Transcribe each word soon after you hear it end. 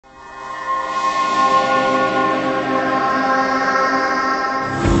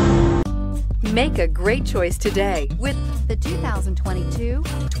Make a great choice today with the 2022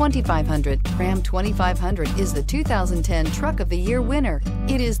 2500. Ram 2500 is the 2010 Truck of the Year winner.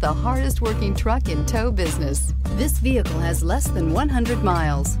 It is the hardest working truck in tow business. This vehicle has less than 100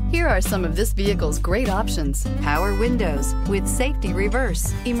 miles. Here are some of this vehicle's great options: power windows with safety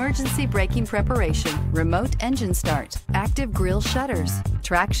reverse, emergency braking preparation, remote engine start, active grille shutters,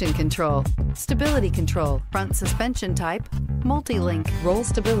 traction control, stability control, front suspension type, multi-link, roll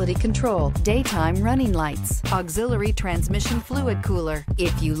stability control, daytime running lights, auxiliary transmission fluid cooler.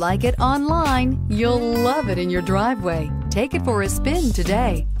 If you like it online, you'll love it in your driveway. Take it for a spin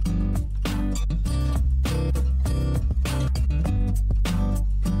today.